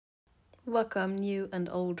Welcome new and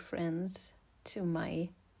old friends to my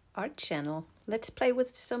art channel. Let's play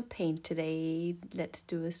with some paint today. Let's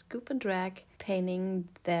do a scoop and drag painting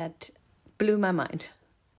that blew my mind.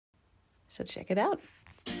 So check it out.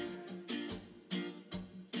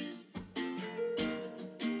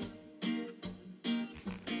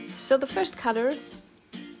 So the first color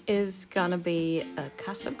is gonna be a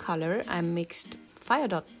custom color. I mixed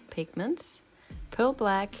fluidart pigments, pearl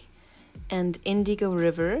black and indigo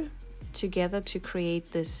river together to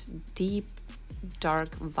create this deep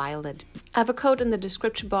dark violet. I have a code in the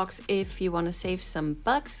description box if you want to save some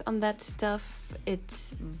bucks on that stuff.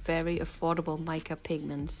 It's very affordable mica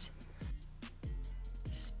pigments.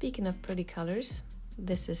 Speaking of pretty colors,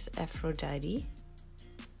 this is Aphrodite.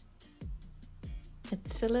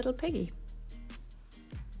 It's a little piggy.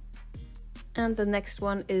 And the next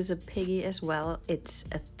one is a piggy as well. It's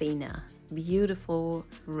Athena. Beautiful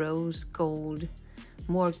rose gold.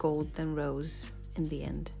 More gold than rose in the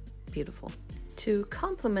end. Beautiful. To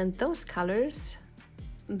complement those colors,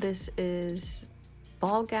 this is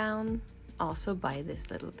ball gown, also by this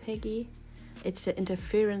little piggy. It's an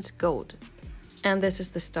interference gold. And this is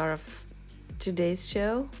the star of today's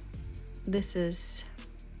show. This is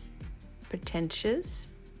Pretentious.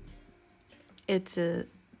 It's a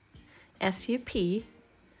SUP.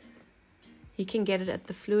 You can get it at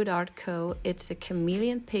the Fluidart Co. It's a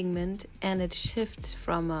chameleon pigment and it shifts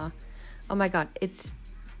from a, oh my god,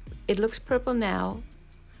 it looks purple now,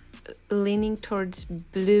 leaning towards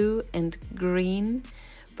blue and green,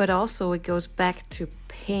 but also it goes back to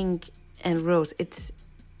pink and rose. It's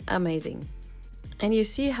amazing. And you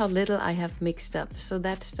see how little I have mixed up. So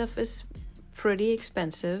that stuff is pretty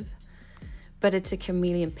expensive, but it's a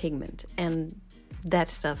chameleon pigment and that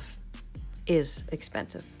stuff is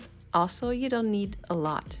expensive. Also, you don't need a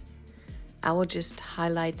lot. I will just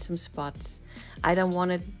highlight some spots. I don't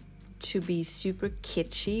want it to be super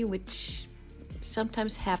kitschy, which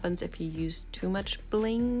sometimes happens if you use too much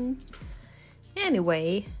bling.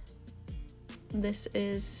 Anyway, this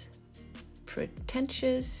is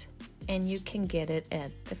Pretentious and you can get it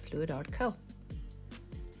at the Fluidart Co.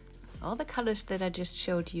 All the colors that I just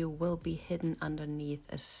showed you will be hidden underneath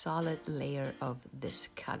a solid layer of this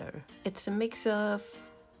color. It's a mix of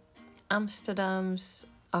Amsterdam's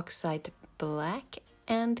oxide black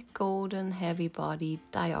and golden heavy body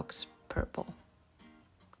diox purple.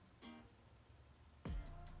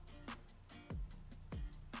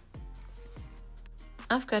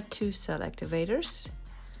 I've got two cell activators,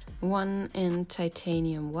 one in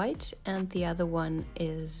titanium white and the other one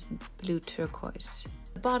is blue turquoise.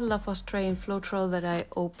 The bottle of Australian Floetrol that I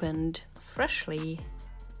opened freshly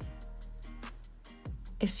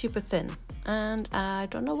is super thin and I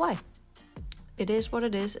don't know why. It is what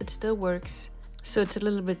it is, it still works, so it's a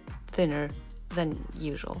little bit thinner than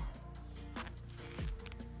usual.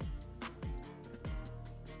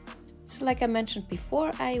 So like I mentioned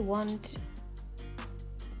before, I want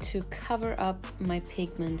to cover up my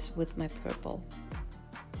pigments with my purple.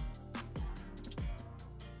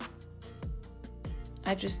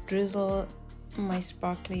 I just drizzle my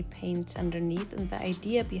sparkly paints underneath, and the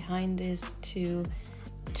idea behind is to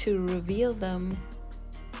reveal them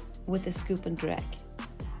with a scoop and drag.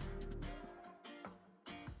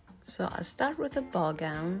 So I'll start with a ball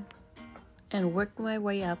gown and work my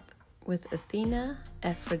way up with Athena,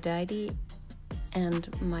 Aphrodite, and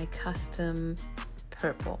my custom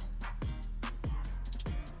purple.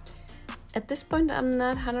 At this point, I'm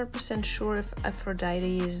not 100% sure if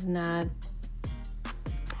Aphrodite is not.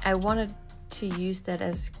 I wanted to use that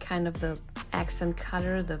as kind of the accent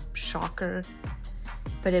color, the shocker,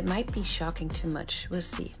 but it might be shocking too much. We'll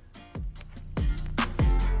see.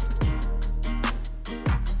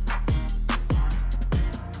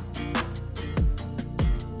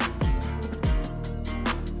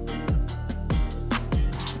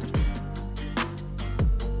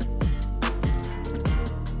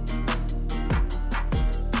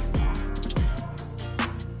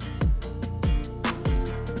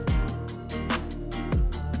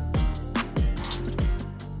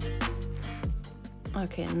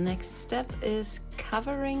 Okay, next step is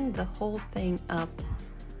covering the whole thing up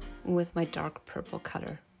with my dark purple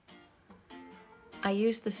color. I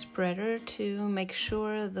use the spreader to make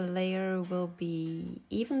sure the layer will be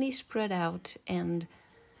evenly spread out and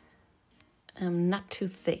not too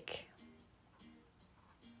thick.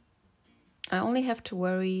 I only have to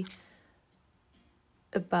worry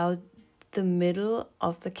about the middle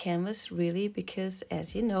of the canvas really, because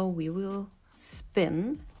as you know, we will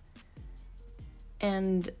spin.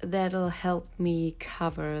 And that'll help me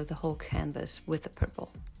cover the whole canvas with the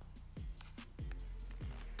purple.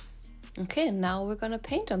 Okay, and now we're gonna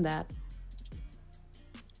paint on that.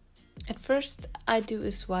 At first, I do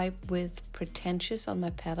a swipe with Pretentious on my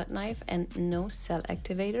palette knife and no cell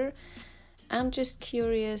activator. I'm just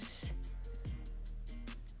curious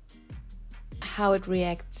how it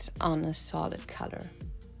reacts on a solid color.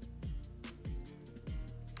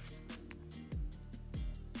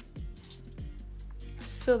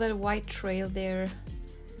 So that white trail there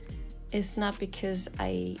is not because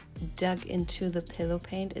I dug into the pillow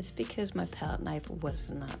paint, it's because my palette knife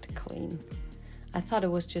was not clean. I thought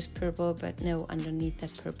it was just purple, but no, underneath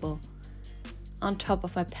that purple, on top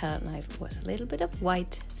of my palette knife was a little bit of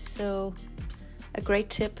white. So a great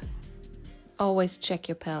tip, always check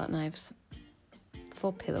your palette knives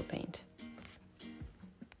for pillow paint.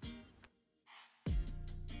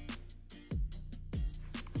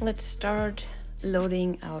 Let's start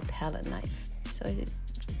loading our palette knife. So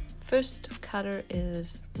first color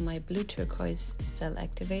is my blue turquoise cell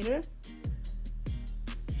activator,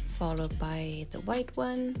 followed by the white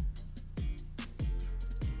one,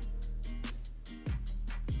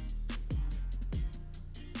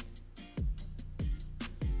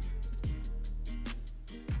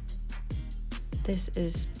 this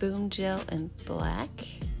is Spoon Gel in black,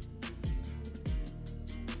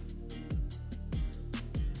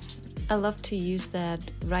 I love to use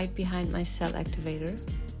that right behind my cell activator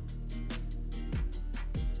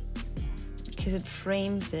because it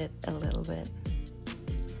frames it a little bit.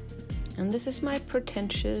 And this is my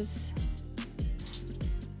Pretentious.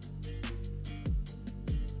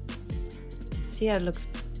 See how it looks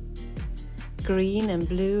green and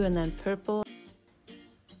blue and then purple?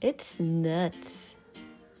 It's nuts.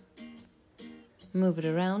 Move it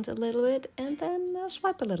around a little bit and then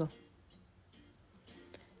swipe a little.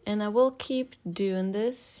 And I will keep doing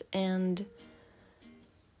this and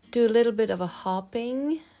do a little bit of a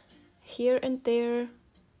hopping here and there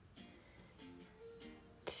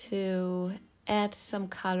to add some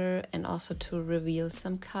color and also to reveal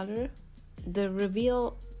some color. The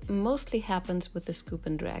reveal mostly happens with the scoop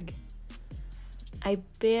and drag. I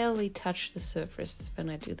barely touch the surface when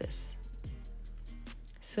I do this.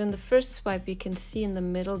 So in the first swipe you can see in the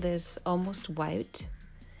middle there's almost white.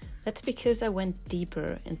 That's because I went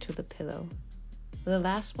deeper into the pillow. The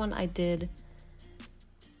last one I did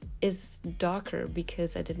is darker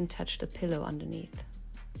because I didn't touch the pillow underneath.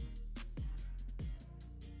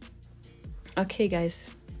 Okay guys,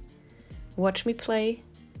 watch me play.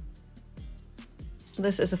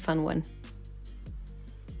 This is a fun one.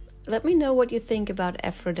 Let me know what you think about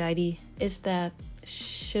Aphrodite. Is that,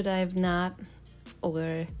 should I have not,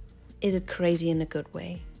 or is it crazy in a good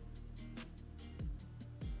way?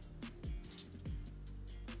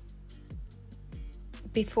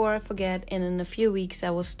 Before I forget, and in a few weeks I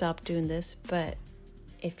will stop doing this, but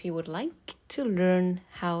if you would like to learn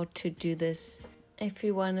how to do this, if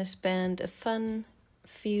you want to spend a fun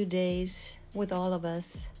few days with all of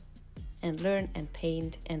us and learn and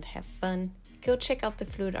paint and have fun, go check out the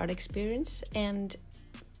Fluidart experience and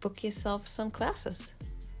book yourself some classes.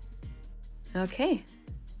 Okay,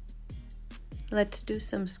 let's do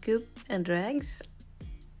some scoop and drags,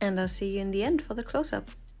 and I'll see you in the end for the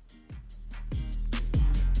close-up.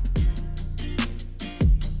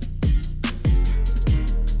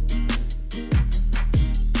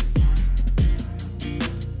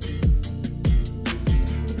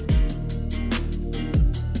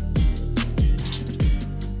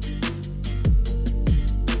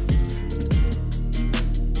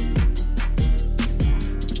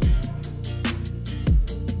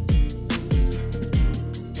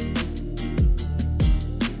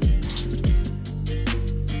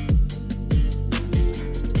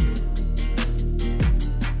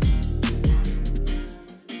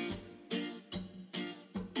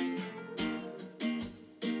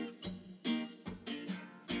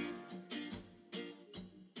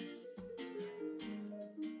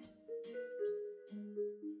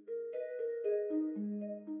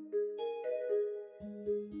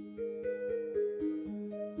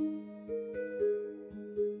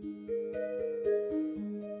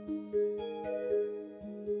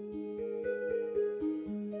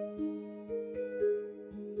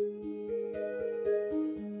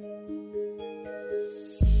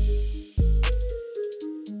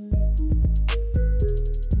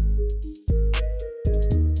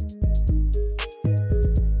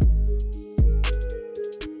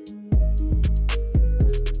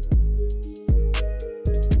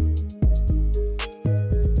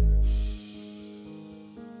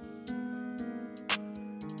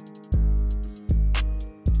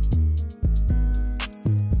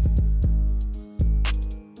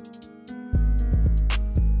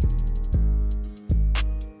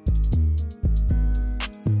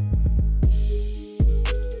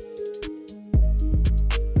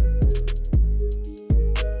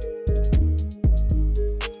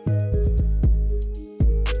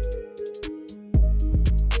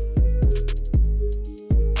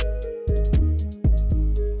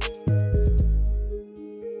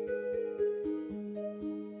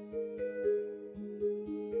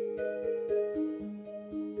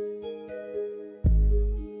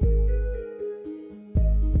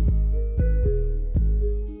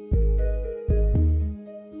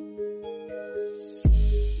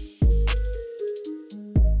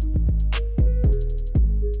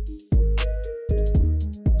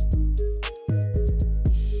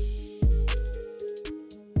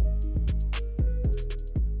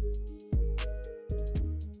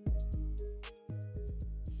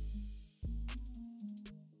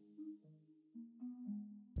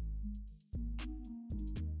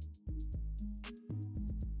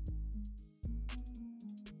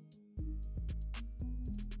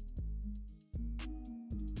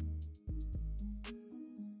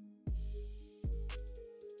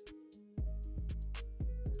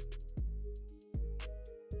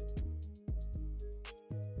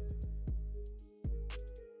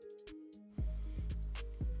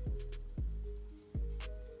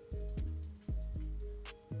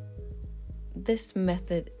 this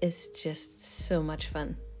method is just so much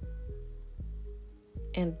fun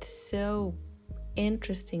and so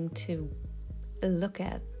interesting to look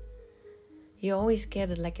at. You always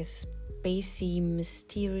get like a spacey,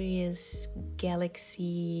 mysterious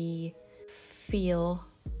galaxy feel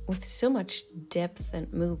with so much depth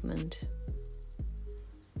and movement.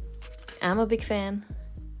 I'm a big fan.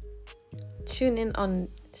 Tune in on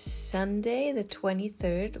Sunday the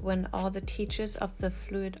 23rd when all the teachers of the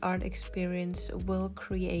Fluidart experience will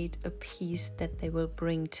create a piece that they will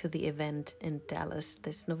bring to the event in Dallas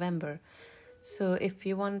this November. So if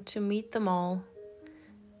you want to meet them all,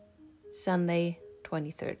 Sunday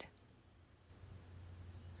 23rd.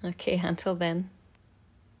 Okay, until then,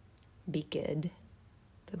 be good.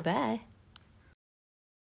 Bye-bye.